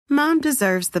Mom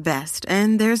deserves the best,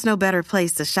 and there's no better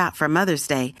place to shop for Mother's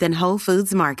Day than Whole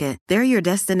Foods Market. They're your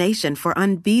destination for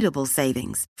unbeatable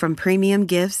savings, from premium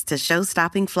gifts to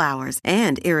show-stopping flowers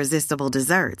and irresistible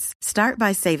desserts. Start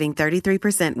by saving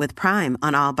 33% with Prime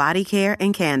on all body care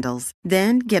and candles.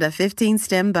 Then get a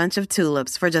 15-stem bunch of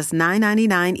tulips for just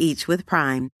 $9.99 each with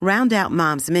Prime. Round out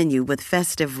Mom's menu with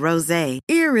festive rosé,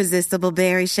 irresistible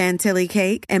berry chantilly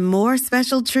cake, and more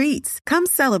special treats. Come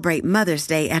celebrate Mother's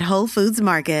Day at Whole Foods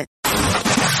Market.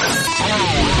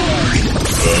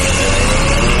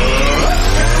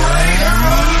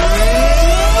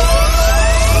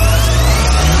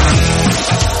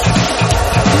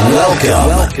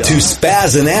 Welcome to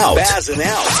Spazzin' Out,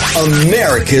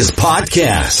 America's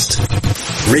podcast.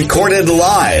 Recorded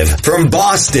live from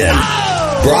Boston,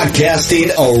 broadcasting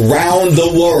around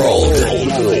the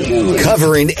world,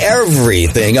 covering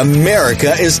everything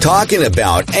America is talking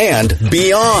about and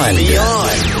beyond.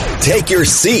 Take your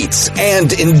seats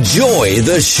and enjoy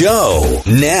the show.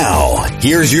 Now,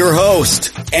 here's your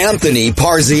host, Anthony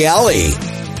Parziale.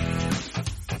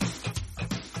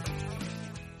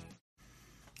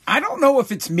 I don't know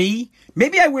if it's me.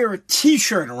 Maybe I wear a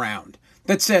t-shirt around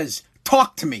that says,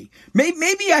 talk to me.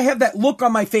 Maybe I have that look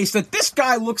on my face that this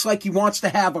guy looks like he wants to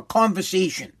have a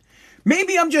conversation.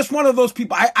 Maybe I'm just one of those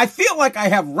people. I feel like I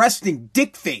have resting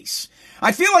dick face.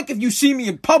 I feel like if you see me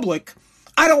in public,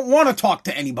 I don't want to talk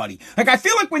to anybody. Like, I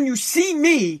feel like when you see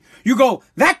me, you go,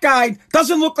 that guy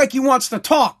doesn't look like he wants to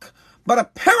talk. But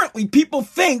apparently people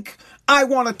think I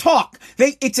want to talk.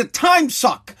 It's a time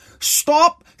suck.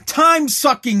 Stop time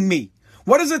sucking me.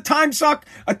 What is a time suck?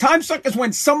 A time suck is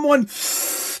when someone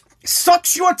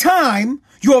sucks your time,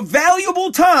 your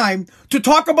valuable time, to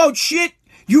talk about shit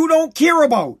you don't care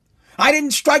about. I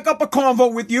didn't strike up a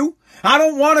convo with you. I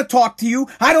don't want to talk to you.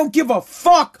 I don't give a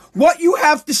fuck what you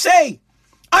have to say.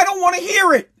 I don't want to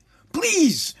hear it.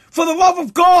 Please, for the love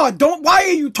of God, why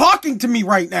are you talking to me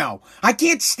right now? I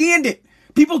can't stand it.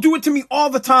 People do it to me all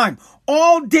the time.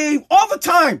 All day, all the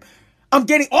time. I'm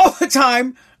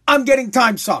getting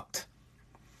time sucked.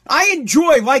 I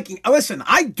enjoy listen,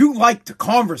 I do like to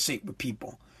conversate with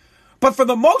people. But for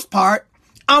the most part,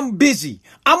 I'm busy.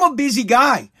 I'm a busy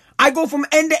guy. I go from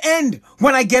end to end.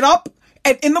 When I get up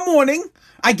in the morning,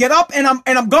 I get up and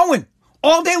I'm going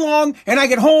all day long, and I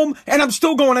get home and I'm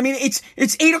still going. I mean, it's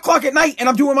 8:00 at night and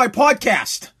I'm doing my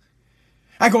podcast.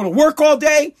 I go to work all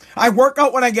day. I work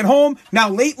out when I get home. Now,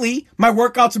 lately, my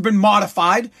workouts have been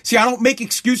modified. See, I don't make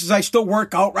excuses. I still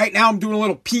work out. Right now, I'm doing a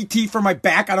little PT for my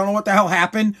back. I don't know what the hell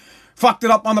happened. Fucked it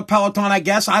up on the Peloton, I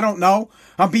guess. I don't know.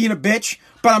 I'm being a bitch.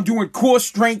 But I'm doing core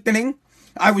strengthening.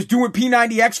 I was doing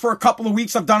P90X for a couple of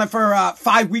weeks. I've done it for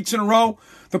 5 weeks in a row.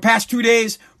 The past 2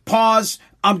 days, pause.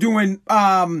 I'm doing...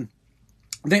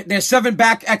 there's 7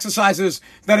 back exercises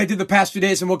that I did the past 2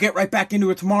 days, and we'll get right back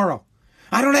into it tomorrow.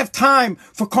 I don't have time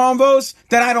for convos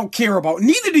that I don't care about.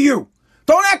 Neither do you.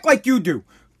 Don't act like you do.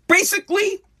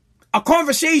 Basically, a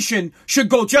conversation should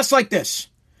go just like this.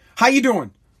 How you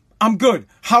doing? I'm good.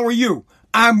 How are you?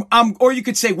 Or you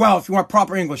could say, well, if you want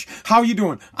proper English. How are you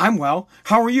doing? I'm well.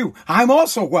 How are you? I'm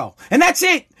also well. And that's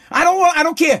it. I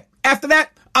don't care. After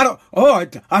that,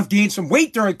 I've gained some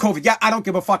weight during COVID. Yeah, I don't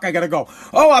give a fuck. I gotta go.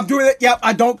 Oh, I'm doing it. Yeah,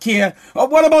 I don't care. Oh,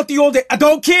 what about the old days? I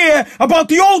don't care about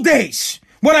the old days.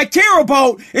 What I care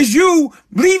about is you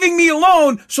leaving me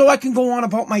alone so I can go on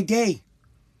about my day.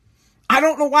 I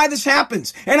don't know why this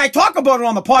happens. And I talk about it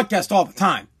on the podcast all the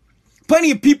time.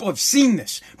 Plenty of people have seen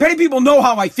this. Plenty of people know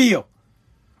how I feel.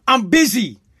 I'm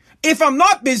busy. If I'm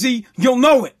not busy, you'll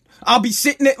know it. I'll be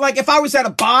sitting at, if I was at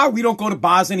a bar, we don't go to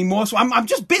bars anymore, so I'm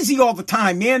just busy all the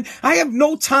time, man. I have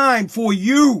no time for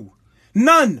you.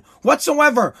 None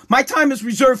whatsoever. My time is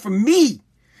reserved for me,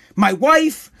 my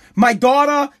wife, my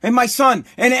daughter, and my son.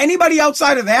 And anybody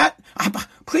outside of that,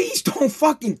 please don't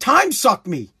fucking time suck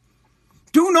me.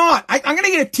 Do not. I'm going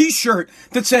to get a t-shirt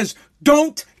that says,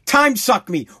 don't time suck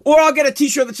me. Or I'll get a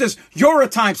t-shirt that says, you're a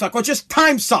time suck, or just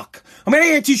time suck. I'm going to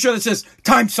get a t-shirt that says,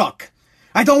 time suck.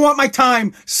 I don't want my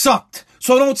time sucked,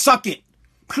 so don't suck it.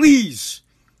 Please.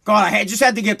 God, I just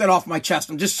had to get that off my chest.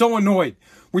 I'm just so annoyed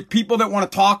with people that want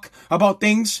to talk about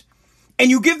things. And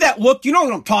you give that look, you know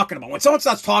what I'm talking about. When someone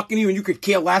starts talking to you and you could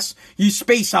care less, you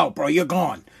space out, bro. You're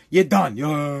gone. You're done.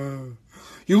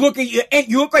 You look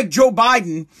like Joe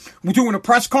Biden doing a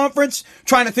press conference,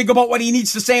 trying to think about what he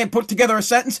needs to say and put together a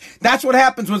sentence. That's what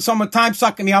happens when someone time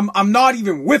sucking me. I'm not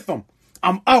even with them.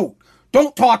 I'm out.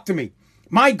 Don't talk to me.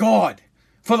 My God.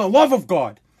 For the love of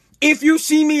God. If you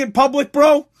see me in public,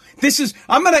 bro, this is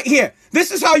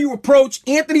how you approach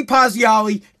Anthony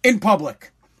Parziale in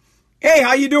public. Hey,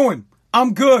 how you doing?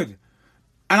 I'm good.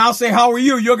 And I'll say, how are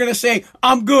you? You're going to say,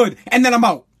 I'm good. And then I'm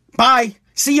out. Bye.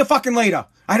 See you fucking later.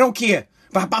 I don't care.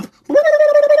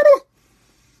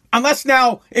 Unless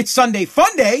now it's Sunday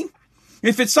Fun Day.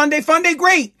 If it's Sunday Fun Day,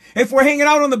 great. If we're hanging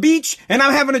out on the beach and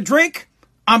I'm having a drink,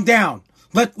 I'm down.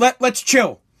 Let's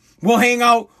chill. We'll hang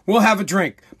out. We'll have a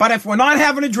drink. But if we're not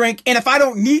having a drink and if I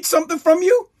don't need something from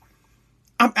you,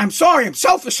 I'm sorry. I'm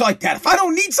selfish like that. If I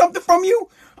don't need something from you,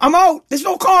 I'm out. There's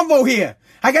no convo here.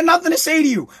 I got nothing to say to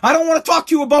you. I don't want to talk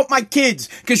to you about my kids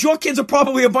because your kids are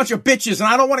probably a bunch of bitches and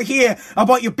I don't want to hear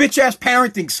about your bitch-ass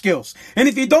parenting skills. And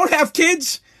if you don't have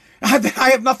kids, I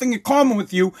have nothing in common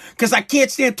with you because I can't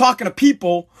stand talking to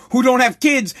people who don't have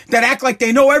kids that act like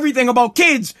they know everything about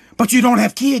kids, but you don't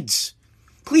have kids.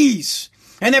 Please.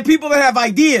 And then people that have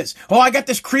ideas. Oh, I got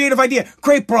this creative idea.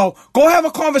 Great, bro. Go have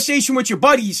a conversation with your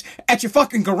buddies at your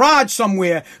fucking garage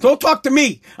somewhere. Don't talk to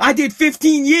me. I did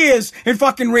 15 years in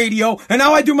fucking radio, and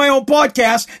now I do my own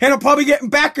podcast, and I'm probably getting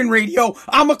back in radio.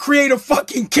 I'm a creative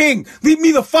fucking king. Leave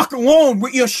me the fuck alone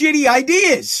with your shitty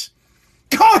ideas.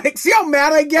 God, see how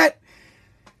mad I get?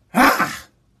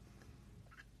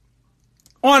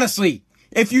 Honestly,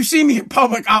 if you see me in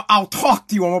public, I'll talk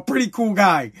to you. I'm a pretty cool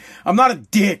guy. I'm not a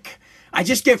dick. I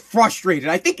just get frustrated.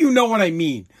 I think you know what I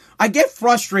mean. I get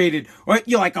frustrated.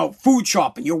 You're like out food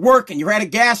shopping, you're working, you're at a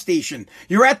gas station,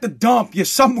 you're at the dump, you're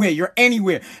somewhere, you're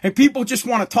anywhere, and people just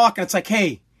want to talk, and it's like,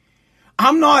 hey,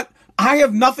 I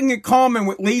have nothing in common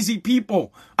with lazy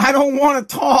people. I don't want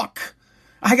to talk.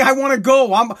 I want to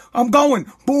go. I'm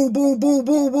going. Boo, boo, boo,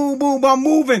 boo, boo, boo. I'm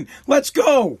moving. Let's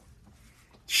go.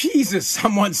 Jesus,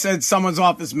 someone said someone's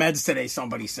off his meds today,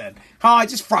 somebody said. Oh, I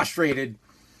just frustrated.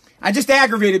 I just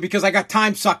aggravated because I got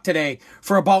time sucked today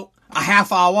for about a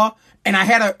half hour, and I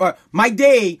had my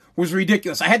day was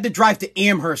ridiculous. I had to drive to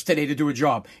Amherst today to do a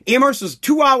job. Amherst is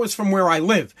 2 hours from where I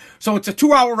live. So it's a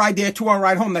 2-hour ride there, 2-hour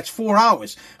ride home. That's 4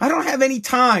 hours. I don't have any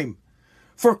time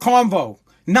for convo.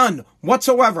 None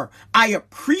whatsoever. I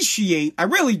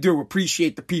really do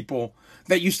appreciate the people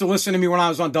that used to listen to me when I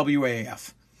was on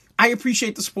WAAF. I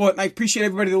appreciate the support, and I appreciate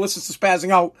everybody that listens to Spazzing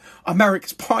Out,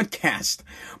 America's podcast.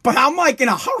 But I'm like in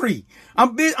a hurry.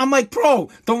 I'm like, bro,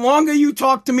 the longer you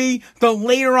talk to me, the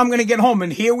later I'm going to get home.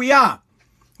 And here we are.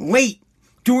 Late.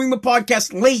 Doing the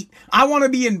podcast late. I want to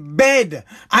be in bed.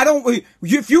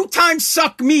 If you time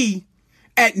suck me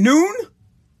at noon,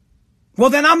 well,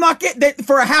 then I'm not getting that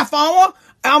for a half hour.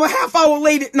 I'm a half hour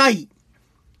late at night.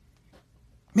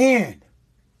 Man,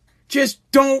 just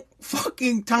don't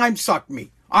fucking time suck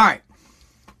me. All right.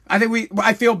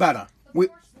 I feel better. The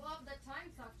first love that time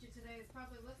sucked you today is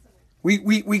probably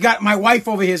listening. We got my wife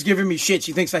over here is giving me shit.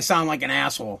 She thinks I sound like an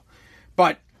asshole.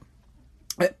 But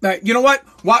you know what?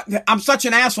 I'm such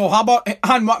an asshole. How about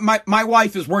hon, my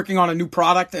wife is working on a new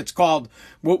product. It's called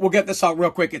we'll get this out real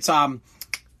quick. It's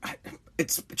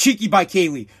Cheeky by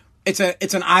Kaylee. It's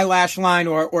an eyelash line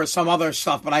or some other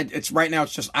stuff, but it's right now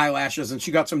it's just eyelashes, and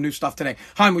she got some new stuff today.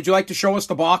 Hon, would you like to show us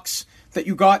the box that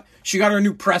you got? She got her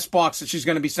new press box that she's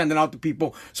going to be sending out to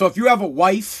people. So if you have a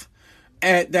wife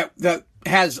that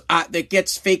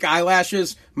gets fake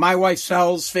eyelashes, my wife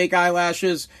sells fake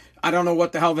eyelashes. I don't know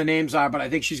what the hell the names are, but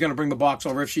I think she's going to bring the box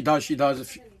over. If she does, she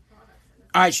does.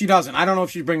 All right, she doesn't. I don't know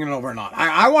if she's bringing it over or not.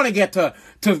 I want to get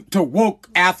to woke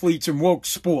athletes and woke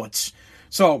sports.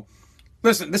 So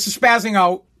listen, this is Spazzing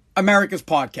Out, America's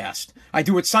podcast. I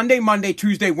do it Sunday, Monday,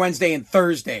 Tuesday, Wednesday, and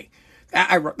Thursday.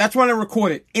 That's when I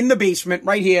record it, in the basement,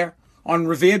 right here on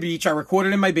Revere Beach. I record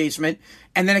it in my basement,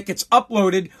 and then it gets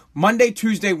uploaded Monday,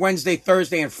 Tuesday, Wednesday,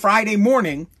 Thursday, and Friday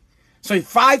morning. So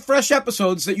 5 fresh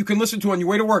episodes that you can listen to on your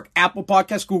way to work. Apple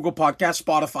Podcasts, Google Podcasts,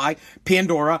 Spotify,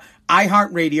 Pandora,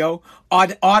 iHeartRadio,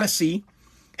 Odyssey.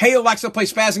 Hey, Alexa, play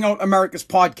Spazzing Out, America's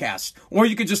podcast. Or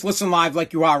you could just listen live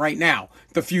like you are right now,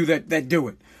 the few that do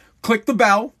it. Click the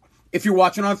bell if you're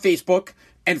watching on Facebook,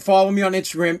 and follow me on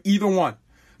Instagram, either one.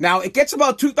 Now, it gets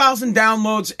about 2,000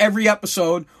 downloads every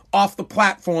episode off the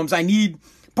platforms. I need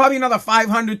probably another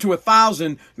 500 to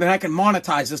 1,000, then I can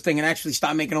monetize this thing and actually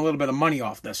start making a little bit of money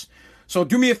off this. So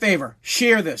do me a favor.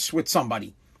 Share this with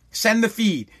somebody. Send the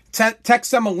feed.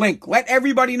 Text them a link. Let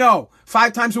everybody know.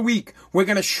 5 times a week, we're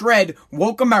going to shred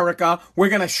woke America. We're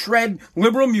going to shred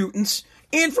liberal mutants.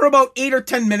 And for about 8 or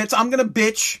 10 minutes, I'm going to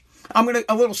bitch.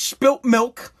 A little spilt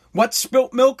milk. What's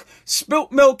spilt milk?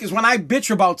 Spilt milk is when I bitch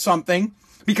about something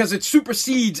because it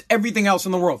supersedes everything else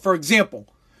in the world. For example,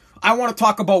 I want to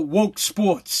talk about woke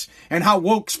sports and how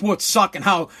woke sports suck and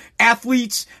how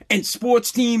athletes and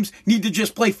sports teams need to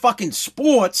just play fucking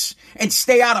sports and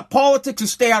stay out of politics and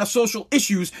stay out of social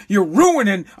issues. You're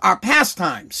ruining our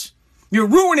pastimes. You're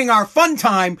ruining our fun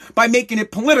time by making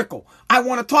it political. I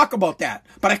want to talk about that,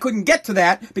 but I couldn't get to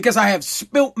that because I have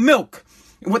spilt milk.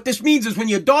 And what this means is when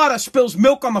your daughter spills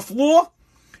milk on the floor,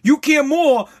 You care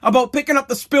more about picking up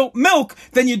the spilt milk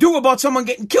than you do about someone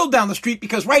getting killed down the street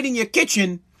because right in your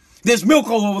kitchen, there's milk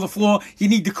all over the floor. You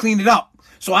need to clean it up.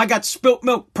 So I got spilt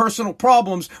milk personal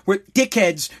problems with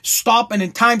dickheads stopping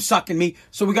and time sucking me.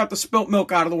 So we got the spilt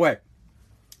milk out of the way.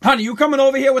 Honey, you coming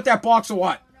over here with that box or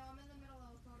what? No, I'm in the middle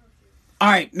of a photo shoot. All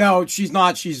right. No, she's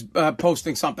not. She's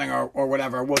posting something or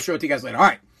whatever. We'll show it to you guys later. All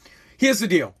right. Here's the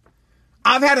deal.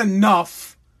 I've had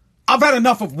enough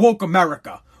of woke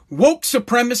America. Woke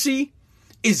supremacy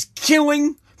is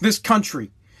killing this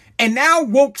country. And now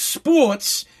woke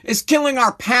sports is killing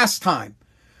our pastime.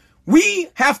 We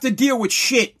have to deal with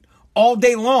shit all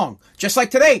day long. Just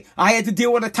like today, I had to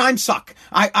deal with a time suck.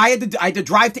 I had to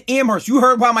drive to Amherst. You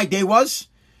heard how my day was?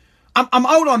 I'm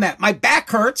out on that. My back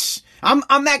hurts.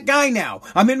 I'm that guy now.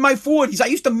 I'm in my 40s. I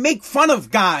used to make fun of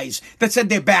guys that said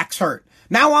their backs hurt.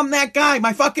 Now I'm that guy.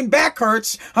 My fucking back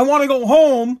hurts. I want to go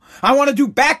home. I want to do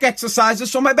back exercises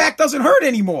so my back doesn't hurt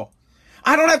anymore.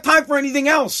 I don't have time for anything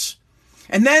else.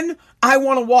 And then I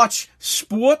want to watch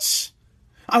sports.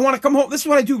 I want to come home. This is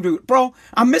what I do, dude. Bro,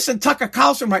 I'm missing Tucker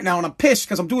Carlson right now, and I'm pissed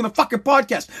because I'm doing a fucking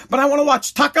podcast. But I want to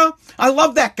watch Tucker. I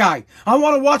love that guy. I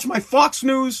want to watch my Fox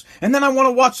News, and then I want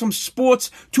to watch some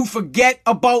sports to forget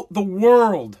about the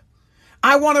world.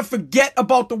 I want to forget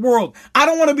about the world. I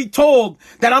don't want to be told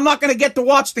that I'm not going to get to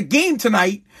watch the game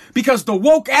tonight because the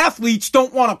woke athletes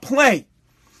don't want to play.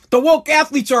 The woke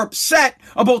athletes are upset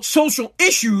about social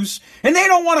issues, and they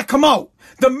don't want to come out.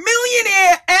 The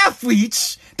millionaire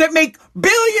athletes that make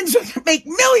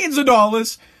millions of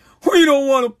dollars, we don't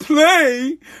want to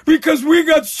play because we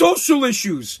got social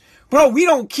issues. Bro, we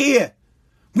don't care.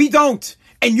 We don't.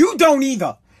 And you don't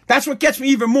either. That's what gets me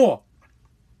even more.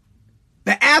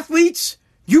 The athletes,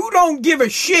 you don't give a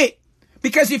shit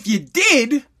because if you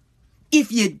did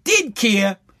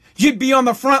care, you'd be on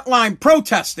the front line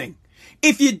protesting.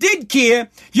 If you did care,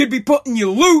 you'd be putting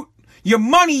your loot, your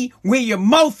money where your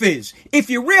mouth is. If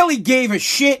you really gave a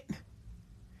shit,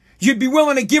 you'd be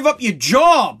willing to give up your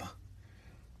job.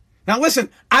 Now listen,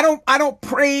 I don't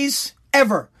praise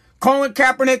ever Colin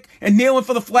Kaepernick and kneeling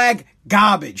for the flag,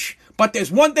 garbage. But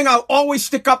there's one thing I'll always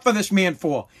stick up for this man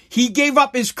for. He gave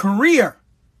up his career.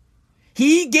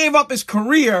 He gave up his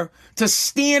career to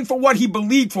stand for what he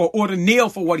believed for or to kneel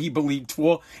for what he believed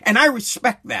for. And I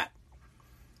respect that.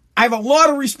 I have a lot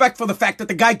of respect for the fact that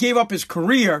the guy gave up his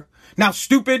career. Now,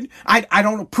 stupid. I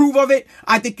don't approve of it.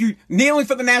 I think you kneeling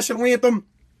for the national anthem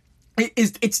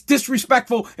it's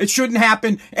disrespectful. It shouldn't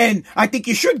happen. And I think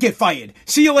you should get fired.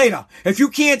 See you later. If you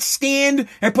can't stand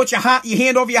and put your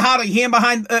hand over your heart or your hand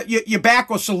behind your back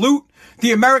or salute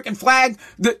the American flag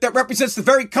that represents the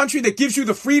very country that gives you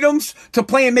the freedoms to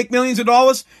play and make millions of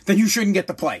dollars, then you shouldn't get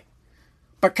to play.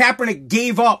 But Kaepernick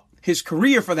gave up his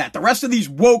career for that. The rest of these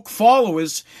woke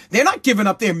followers, they're not giving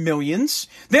up their millions.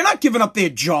 They're not giving up their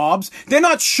jobs. They're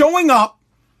not showing up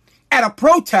at a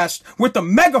protest with a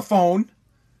megaphone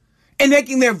and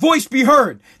making their voice be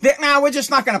heard. We're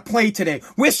just not going to play today.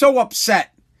 We're so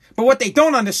upset. But what they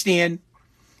don't understand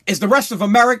is the rest of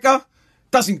America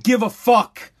doesn't give a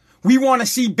fuck. We want to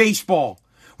see baseball.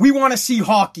 We want to see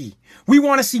hockey. We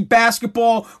want to see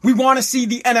basketball. We want to see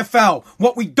the NFL.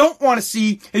 What we don't want to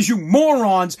see is you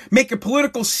morons making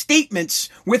political statements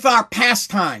with our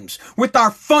pastimes, with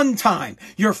our fun time.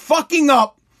 You're fucking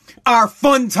up our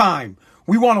fun time.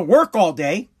 We want to work all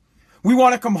day. We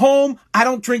want to come home. I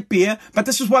don't drink beer, but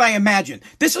this is what I imagine.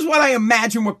 This is what I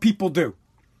imagine what people do.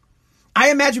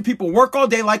 I imagine people work all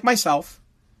day like myself.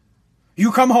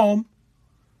 You come home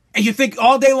and you think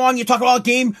all day long, you talk about a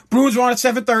game. Bruins are on at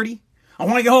 7:30. I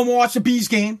want to get home and watch the Bees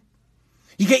game.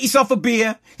 You get yourself a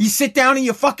beer, you sit down in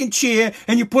your fucking chair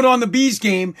and you put on the Bees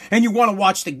game and you want to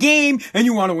watch the game and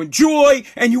you want to enjoy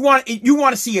and you want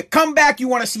to see a comeback, you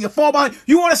want to see a fall behind,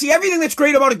 you want to see everything that's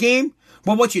great about a game.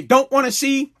 But what you don't want to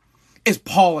see is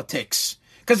politics.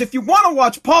 Because if you want to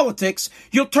watch politics,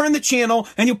 you'll turn the channel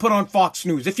and you'll put on Fox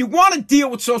News. If you want to deal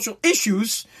with social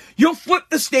issues, you'll flip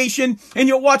the station and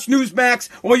you'll watch Newsmax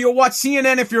or you'll watch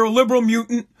CNN if you're a liberal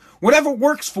mutant. Whatever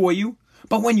works for you.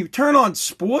 But when you turn on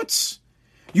sports,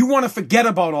 you want to forget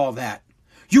about all that.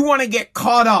 You want to get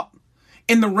caught up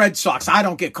in the Red Sox. I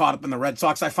don't get caught up in the Red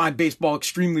Sox. I find baseball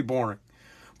extremely boring.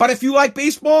 But if you like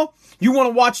baseball, you want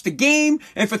to watch the game,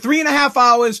 and for 3.5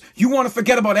 hours, you want to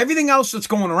forget about everything else that's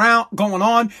going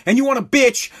on, and you want to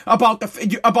bitch about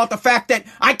the fact that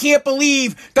I can't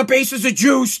believe the bases are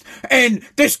juiced and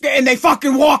they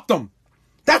fucking walked them.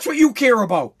 That's what you care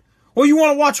about. Or you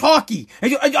want to watch hockey.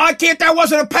 And that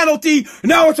wasn't a penalty.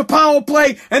 Now it's a power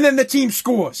play. And then the team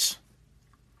scores.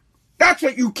 That's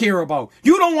what you care about.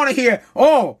 You don't want to hear,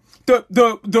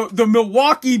 the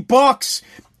Milwaukee Bucks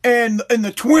and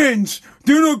the Twins,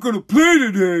 they're not going to play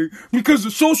today because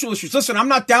of social issues. Listen, I'm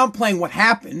not downplaying what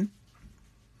happened.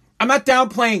 I'm not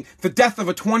downplaying the death of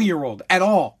a 20-year-old at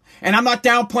all. And I'm not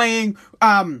downplaying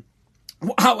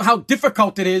how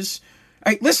difficult it is.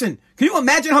 Hey, listen, can you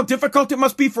imagine how difficult it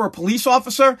must be for a police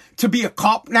officer to be a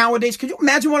cop nowadays? Can you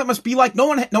imagine what it must be like? No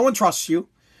one trusts you.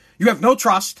 You have no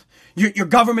trust. Your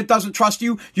government doesn't trust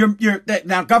you.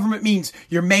 Now government means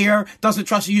your mayor doesn't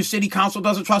trust you. Your city council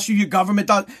doesn't trust you. Your government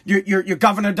does. Your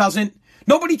governor doesn't.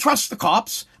 Nobody trusts the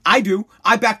cops. I do.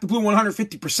 I back the blue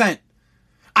 150%.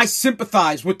 I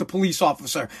sympathize with the police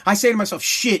officer. I say to myself,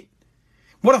 shit,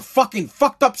 what a fucking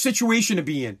fucked up situation to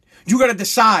be in. You got to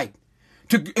decide.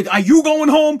 Are you going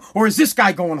home or is this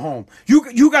guy going home?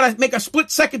 You got to make a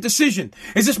split-second decision.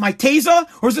 Is this my taser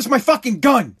or is this my fucking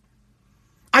gun?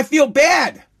 I feel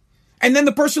bad. And then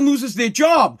the person loses their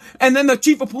job. And then the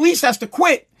chief of police has to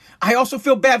quit. I also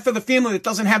feel bad for the family that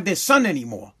doesn't have their son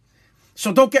anymore.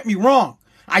 So don't get me wrong.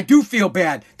 I do feel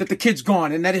bad that the kid's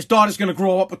gone and that his daughter's going to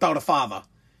grow up without a father.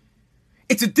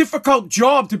 It's a difficult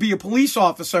job to be a police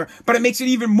officer, but it makes it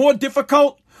even more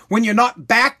difficult when you're not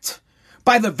backed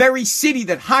by the very city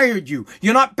that hired you.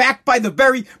 You're not backed by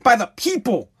the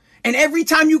people. And every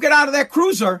time you get out of that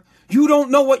cruiser, you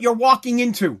don't know what you're walking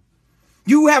into.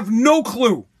 You have no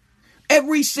clue.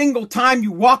 Every single time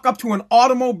you walk up to an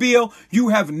automobile, you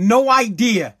have no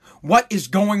idea what is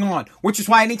going on. Which is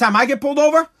why anytime I get pulled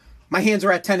over, my hands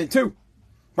are at 10 and 2.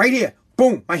 Right here.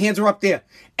 Boom. My hands are up there.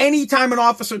 Anytime an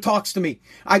officer talks to me,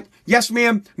 yes,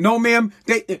 ma'am, no, ma'am.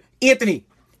 Anthony,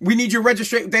 we need your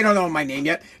registration. They don't know my name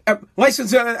yet.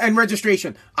 License and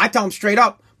registration. I tell them straight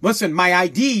up, listen, my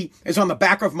ID is on the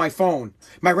back of my phone.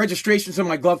 My registration's in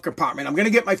my glove compartment. I'm going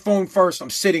to get my phone first.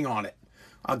 I'm sitting on it.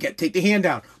 Take the hand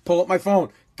down, pull up my phone,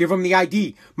 give them the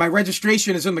ID. My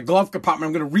registration is in the glove compartment.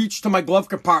 I'm going to reach to my glove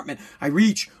compartment. I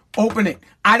reach, open it.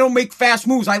 I don't make fast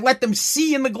moves. I let them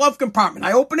see in the glove compartment.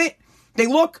 I open it. They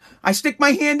look. I stick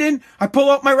my hand in. I pull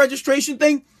out my registration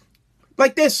thing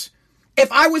like this.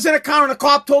 If I was in a car and a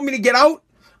cop told me to get out,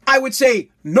 I would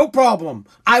say, no problem.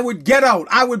 I would get out.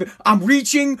 I'm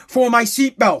reaching for my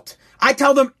seatbelt. I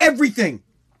tell them everything.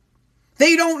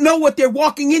 They don't know what they're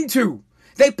walking into.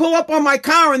 They pull up on my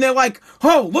car and they're like,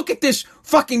 oh, look at this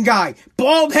fucking guy.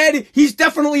 Bald head. He's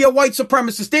definitely a white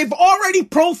supremacist. They've already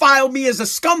profiled me as a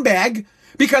scumbag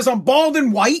because I'm bald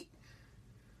and white.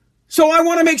 So I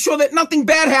want to make sure that nothing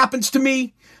bad happens to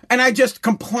me. And I just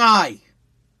comply.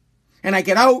 And I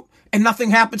get out and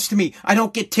nothing happens to me. I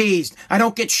don't get tased. I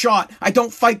don't get shot. I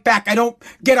don't fight back. I don't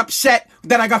get upset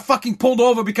that I got fucking pulled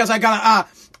over because I got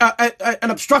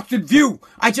an obstructed view.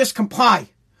 I just comply.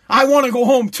 I want to go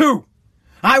home too.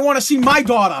 I want to see my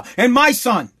daughter and my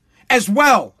son as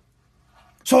well.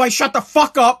 So I shut the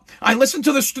fuck up. I listen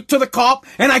to the cop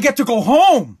and I get to go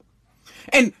home.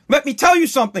 And let me tell you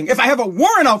something. If I have a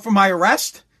warrant out for my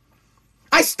arrest,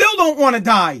 I still don't want to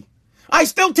die. I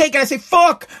still take it. I say,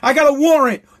 fuck, I got a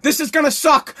warrant. This is going to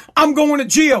suck. I'm going to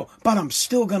jail. But I'm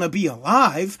still going to be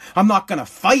alive. I'm not going to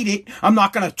fight it. I'm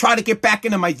not going to try to get back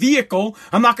into my vehicle.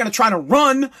 I'm not going to try to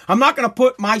run. I'm not going to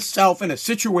put myself in a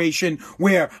situation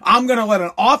where I'm going to let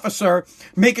an officer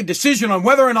make a decision on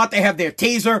whether or not they have their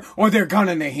taser or their gun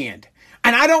in their hand.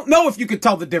 And I don't know if you could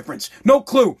tell the difference. No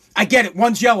clue. I get it.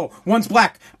 One's yellow. One's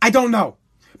black. I don't know.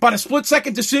 But a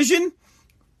split-second decision,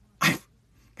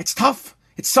 it's tough.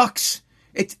 It sucks.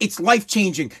 It's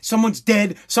life-changing. Someone's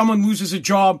dead. Someone loses a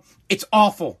job. It's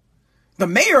awful. The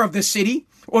mayor of this city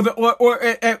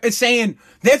is saying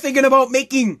they're thinking about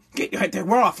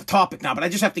we're off the topic now, but I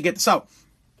just have to get this out.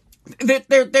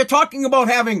 They're talking about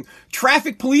having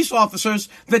traffic police officers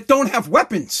that don't have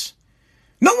weapons.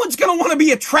 No one's going to want to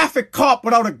be a traffic cop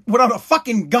without a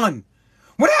fucking gun.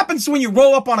 What happens when you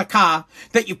roll up on a car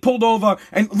that you pulled over,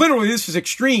 and literally this is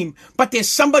extreme, but there's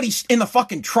somebody in the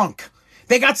fucking trunk.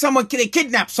 They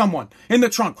kidnapped someone in the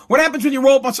trunk. What happens when you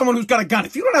roll up on someone who's got a gun?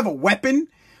 If you don't have a weapon,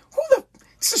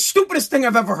 it's the stupidest thing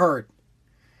I've ever heard.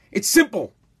 It's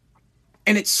simple.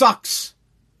 And it sucks.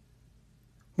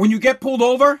 When you get pulled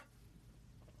over,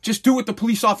 just do what the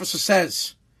police officer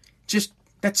says.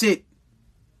 That's it.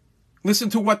 Listen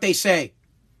to what they say.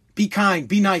 Be kind,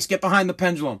 be nice, get behind the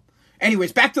pendulum.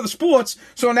 Anyways, back to the sports.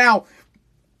 So now,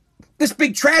 this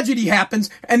big tragedy happens,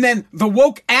 and then the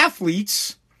woke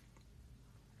athletes,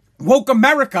 woke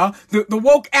America, the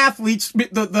woke athletes,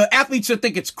 the athletes that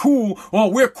think it's cool, oh,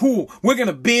 we're cool, we're going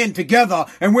to band together,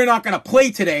 and we're not going to play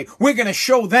today, we're going to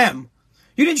show them.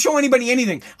 You didn't show anybody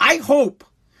anything. I hope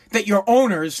that your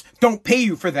owners don't pay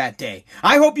you for that day.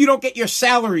 I hope you don't get your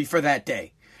salary for that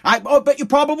day. I bet you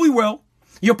probably will.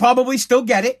 You'll probably still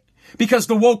get it because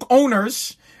the woke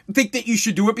owners think that you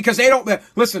should do it because they don't.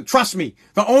 Listen, trust me,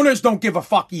 the owners don't give a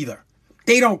fuck either.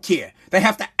 They don't care. They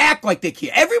have to act like they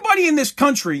care. Everybody in this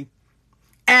country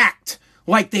act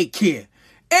like they care.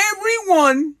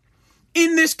 Everyone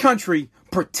in this country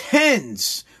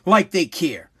pretends like they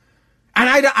care. And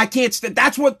I can't stand.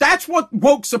 That's what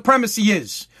woke supremacy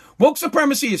is. Woke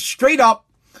supremacy is straight up,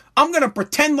 I'm going to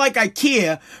pretend like I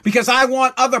care because I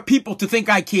want other people to think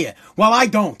I care. Well, I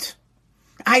don't.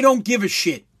 I don't give a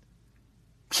shit.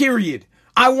 Period.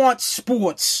 I want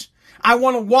sports. I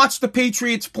want to watch the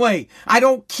Patriots play. I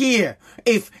don't care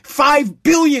if 5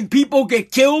 billion people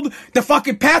get killed. The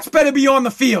fucking Pats better be on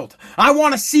the field. I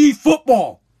want to see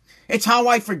football. It's how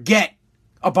I forget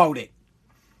about it.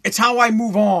 It's how I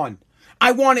move on.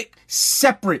 I want it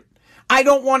separate. I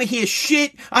don't want to hear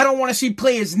shit. I don't want to see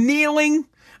players kneeling.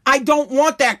 I don't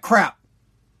want that crap.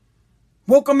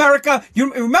 Woke America,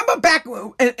 you remember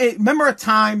remember a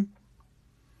time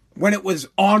when it was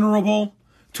honorable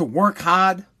to work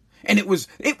hard? And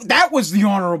that was the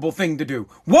honorable thing to do.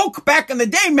 Woke back in the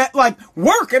day meant like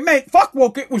work. It meant fuck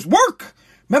woke. It was work.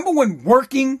 Remember when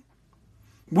working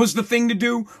was the thing to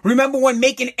do? Remember when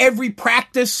making every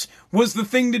practice was the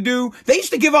thing to do? They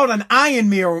used to give out an Iron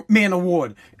Man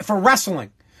award for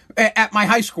wrestling at my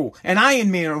high school, an Iron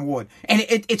Man award. And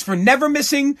it's for never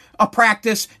missing a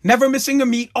practice, never missing a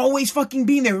meet, always fucking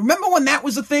being there. Remember when that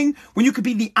was the thing? When you could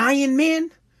be the Iron Man?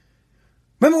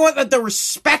 Remember what the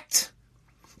respect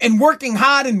and working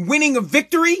hard and winning a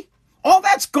victory? All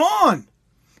that's gone.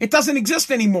 It doesn't exist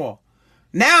anymore.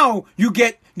 Now you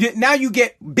get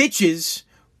bitches,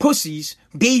 pussies,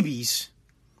 babies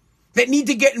that need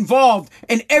to get involved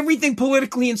in everything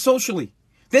politically and socially.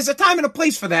 There's a time and a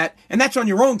place for that, and that's on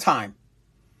your own time.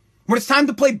 When it's time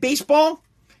to play baseball,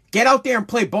 get out there and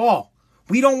play ball.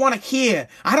 We don't want to hear.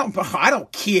 I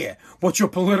don't care what your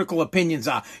political opinions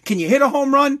are. Can you hit a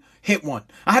home run? Hit one.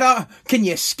 Can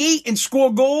you skate and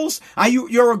score goals?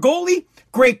 You're a goalie?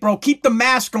 Great, bro. Keep the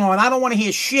mask on. I don't want to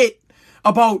hear shit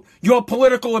about your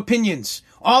political opinions.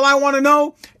 All I want to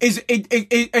know is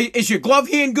your glove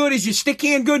hand good? Is your stick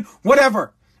hand good?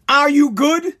 Whatever. Are you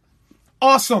good?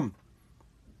 Awesome.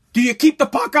 Do you keep the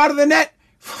puck out of the net?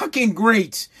 Fucking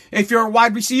great. If you're a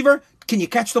wide receiver, can you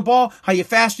catch the ball? Are you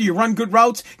fast? Do you run good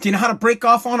routes? Do you know how to break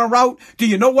off on a route? Do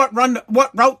you know what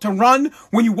route to run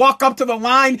when you walk up to the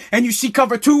line and you see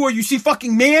cover 2 or you see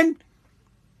fucking man?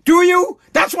 Do you?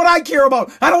 That's what I care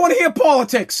about. I don't want to hear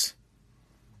politics.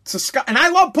 And I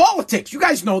love politics. You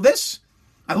guys know this.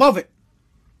 I love it.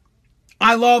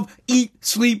 I love, eat,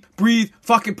 sleep, breathe,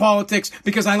 fucking politics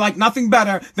because I like nothing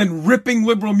better than ripping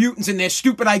liberal mutants and their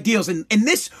stupid ideals. And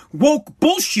this woke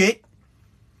bullshit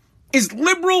is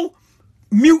liberal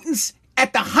mutants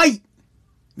at the height.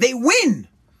 They win.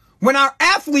 When our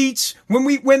athletes,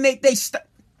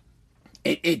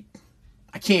 I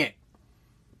can't.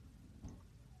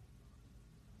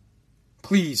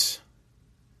 Please.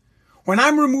 When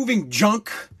I'm removing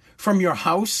junk from your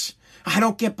house, I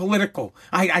don't get political.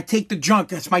 I take the junk.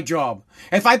 That's my job.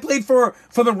 If I played for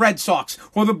the Red Sox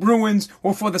or the Bruins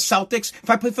or for the Celtics, if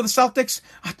I played for the Celtics,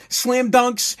 slam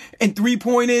dunks and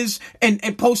 3-pointers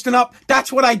and posting up,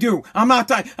 that's what I do. I'm not,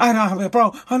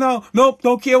 bro, nope,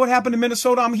 don't care what happened in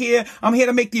Minnesota. I'm here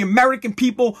to make the American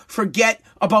people forget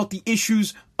about the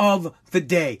issues of the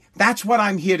day. That's what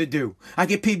I'm here to do. I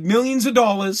get paid millions of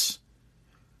dollars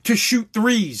to shoot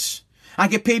threes. I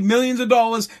get paid millions of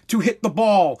dollars to hit the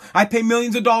ball. I pay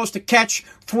millions of dollars to catch,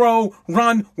 throw,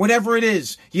 run, whatever it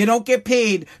is. You don't get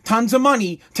paid tons of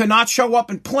money to not show up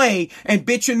and play and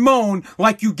bitch and moan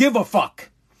like you give a fuck.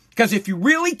 Because if you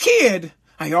really cared,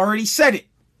 I already said it,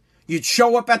 you'd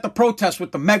show up at the protest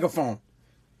with the megaphone.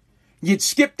 You'd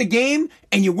skip the game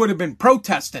and you would have been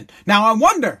protesting. Now I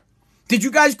wonder, did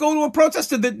you guys go to a protest?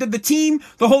 Did the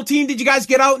whole team, did you guys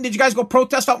get out and did you guys go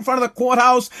protest out in front of the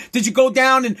courthouse? Did you go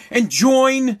down and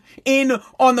join in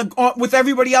with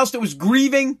everybody else that was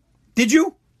grieving? Did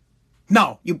you?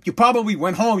 No, you probably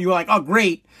went home. You were like, oh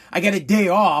great, I get a day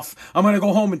off. I'm going to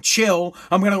go home and chill.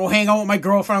 I'm going to go hang out with my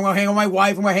girlfriend. I'm going to hang out with my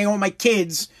wife. I'm going to hang out with my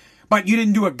kids. But you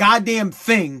didn't do a goddamn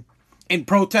thing in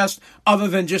protest other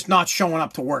than just not showing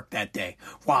up to work that day.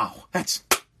 Wow, that's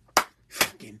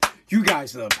fucking... You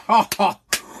guys are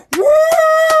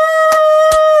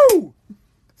woo!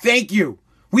 Thank you.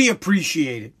 We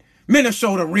appreciate it.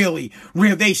 Minnesota really,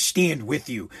 they stand with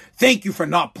you. Thank you for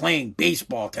not playing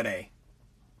baseball today.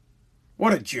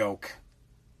 What a joke.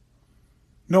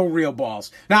 No real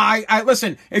balls. Now, I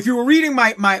listen, if you were reading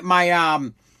my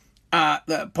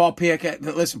Paul Pierce,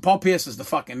 listen, Paul Pierce is the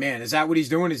fucking man. Is that what he's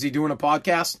doing? Is he doing a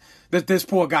podcast? This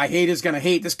poor guy, haters gonna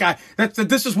hate this guy.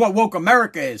 This is what woke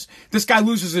America is. This guy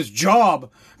loses his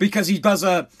job because he does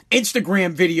a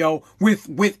Instagram video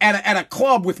at a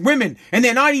club with women and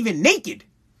they're not even naked.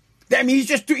 I mean,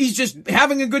 he's just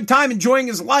having a good time, enjoying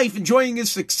his life, enjoying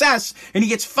his success, and he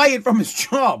gets fired from his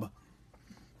job.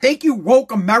 Thank you,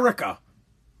 woke America.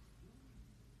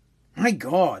 My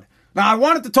God. Now, I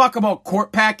wanted to talk about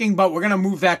court packing, but we're going to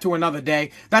move that to another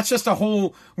day. That's just a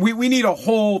whole, we need a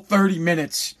whole 30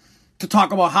 minutes to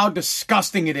talk about how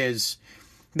disgusting it is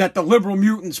that the liberal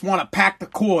mutants want to pack the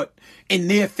court in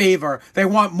their favor. They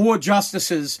want more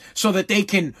justices so that they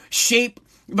can shape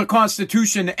the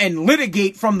Constitution and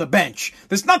litigate from the bench.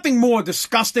 There's nothing more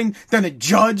disgusting than a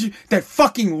judge that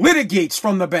fucking litigates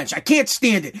from the bench. I can't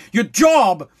stand it. Your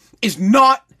job is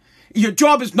not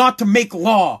to make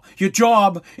law. Your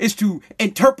job is to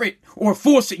interpret or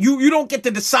force it. You don't get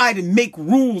to decide and make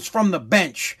rules from the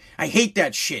bench. I hate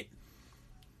that shit.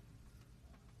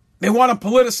 They want to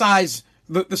politicize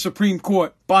the Supreme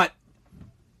Court, but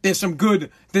there's some good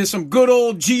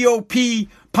old GOP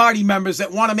party members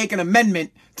that want to make an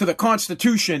amendment to the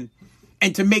Constitution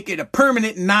and to make it a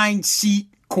permanent 9-seat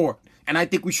court. And I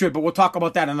think we should, but we'll talk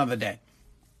about that another day.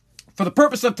 For the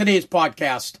purpose of today's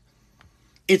podcast,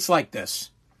 it's like this.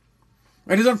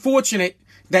 It is unfortunate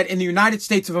that in the United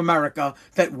States of America,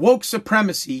 that woke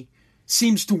supremacy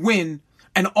seems to win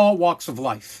in all walks of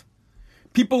life.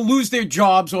 People lose their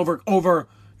jobs over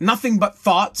nothing but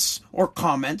thoughts or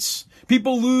comments.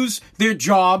 People lose their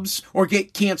jobs or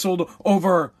get canceled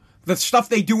over the stuff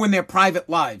they do in their private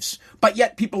lives. But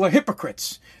yet people are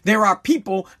hypocrites. There are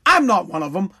people, I'm not one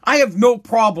of them, I have no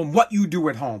problem what you do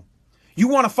at home. You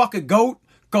want to fuck a goat?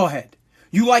 Go ahead.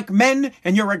 You like men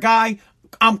and you're a guy?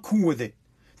 I'm cool with it.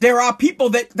 There are people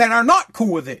that are not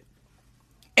cool with it.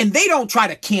 And they don't try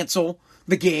to cancel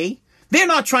the gay. They're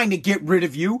not trying to get rid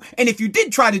of you. And if you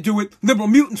did try to do it, liberal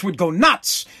mutants would go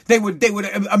nuts. They would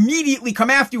immediately come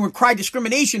after you and cry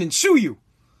discrimination and sue you.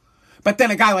 But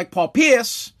then a guy like Paul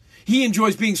Pierce, he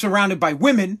enjoys being surrounded by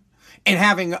women and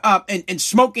having and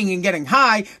smoking and getting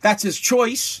high. That's his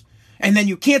choice. And then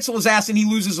you cancel his ass and he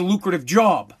loses a lucrative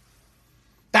job.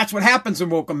 That's what happens in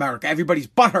woke America. Everybody's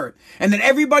butthurt. And then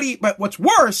but what's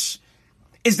worse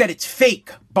is that it's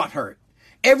fake butthurt.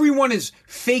 Everyone is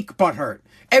fake butthurt.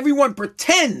 Everyone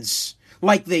pretends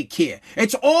like they care.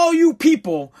 It's all you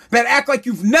people that act like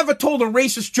you've never told a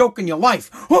racist joke in your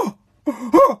life.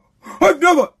 I've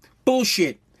never.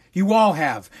 Bullshit. You all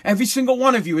have. Every single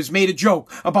one of you has made a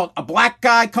joke about a black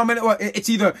guy coming. It's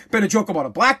either been a joke about a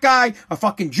black guy, a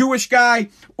fucking Jewish guy,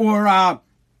 or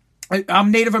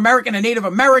I'm Native American, a Native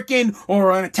American,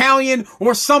 or an Italian,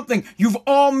 or something. You've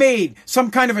all made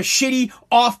some kind of a shitty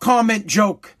off-comment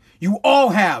joke. You all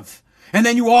have. And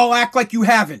then you all act like you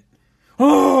haven't.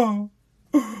 Oh,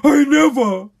 I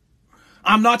never.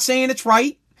 I'm not saying it's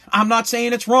right. I'm not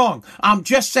saying it's wrong. I'm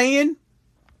just saying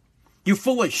you're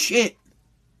full of shit.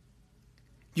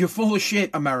 You're full of shit,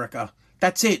 America.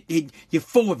 That's it. You're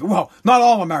full of, well, not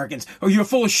all Americans. You're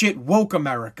full of shit, woke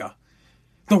America.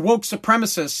 The woke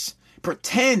supremacists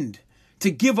pretend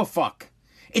to give a fuck.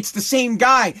 It's the same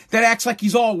guy that acts like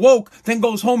he's all woke, then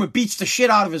goes home and beats the shit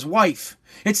out of his wife.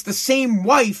 It's the same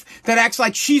wife that acts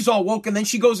like she's all woke and then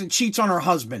she goes and cheats on her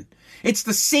husband. It's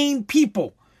the same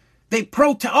people. They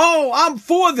protest. Oh, I'm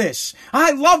for this.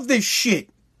 I love this shit.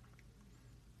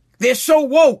 They're so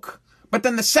woke. But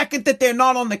then the second that they're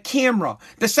not on the camera,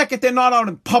 the second they're not out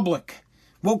in public,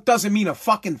 woke doesn't mean a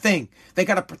fucking thing. They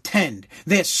gotta pretend.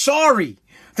 They're sorry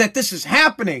that this is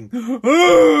happening.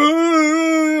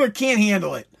 I can't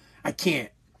handle it. I can't.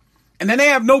 And then they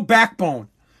have no backbone.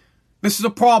 This is a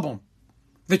problem.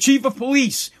 The chief of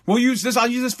police, I'll use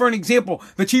this for an example.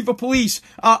 The chief of police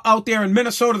out there in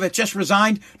Minnesota that just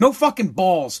resigned, no fucking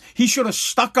balls. He should have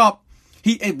stuck up.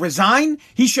 He resigned.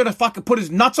 He should have fucking put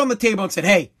his nuts on the table and said,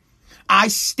 hey, I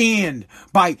stand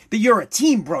by you're a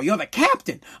team, bro. You're the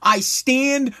captain. I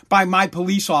stand by my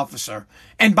police officer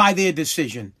and by their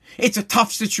decision. It's a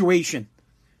tough situation.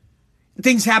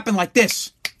 Things happen like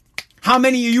this. How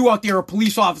many of you out there are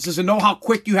police officers and know how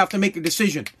quick you have to make a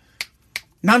decision?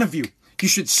 None of you. You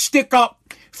should stick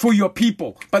up for your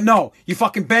people. But no, you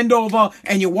fucking bend over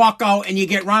and you walk out and you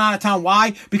get run out of town.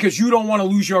 Why? Because you don't want to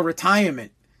lose your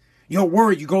retirement. You're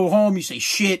worried. You go home, you say,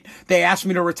 shit, they asked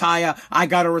me to retire. I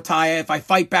got to retire. If I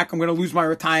fight back, I'm going to lose my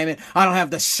retirement. I don't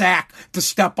have the sack to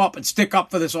step up and stick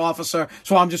up for this officer,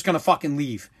 so I'm just going to fucking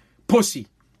leave. Pussy.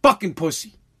 Fucking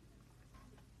pussy.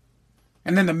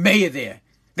 And then the mayor there.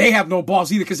 They have no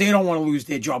balls either because they don't want to lose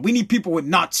their job. We need people with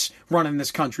nuts running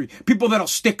this country. People that'll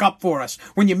stick up for us.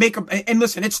 When you make and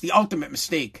listen, it's the ultimate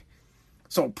mistake.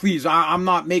 So please, I'm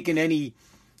not making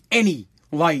any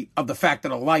light of the fact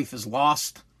that a life is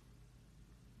lost.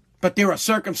 But there are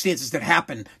circumstances that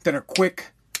happen that are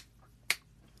quick.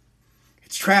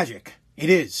 It's tragic. It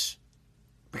is.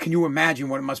 But can you imagine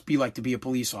what it must be like to be a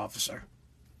police officer?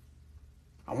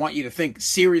 I want you to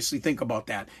seriously think about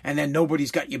that. And then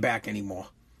nobody's got your back anymore.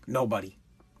 Nobody.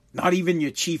 Not even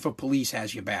your chief of police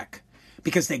has your back.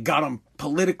 Because they got them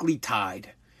politically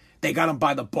tied. They got them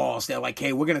by the balls. They're like,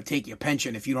 hey, we're going to take your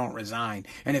pension if you don't resign.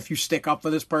 And if you stick up for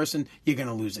this person, you're going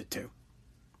to lose it too.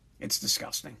 It's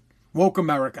disgusting. Woke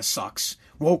America sucks.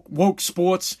 Woke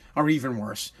sports are even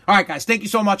worse. All right, guys, thank you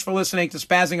so much for listening to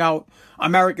Spazzing Out,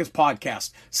 America's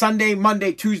podcast. Sunday,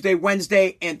 Monday, Tuesday,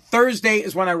 Wednesday, and Thursday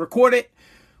is when I record it.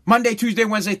 Monday, Tuesday,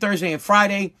 Wednesday, Thursday, and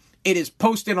Friday. It is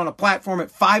posted on a platform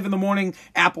at 5 in the morning.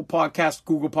 Apple Podcasts,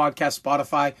 Google Podcasts,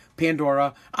 Spotify,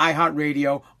 Pandora,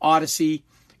 iHeartRadio, Odyssey,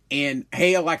 and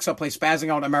Hey Alexa, play Spazzing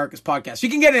Out, America's podcast. You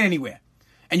can get it anywhere.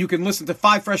 And you can listen to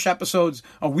 5 fresh episodes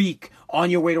a week on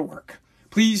your way to work.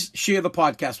 Please share the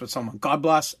podcast with someone. God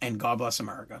bless, and God bless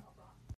America.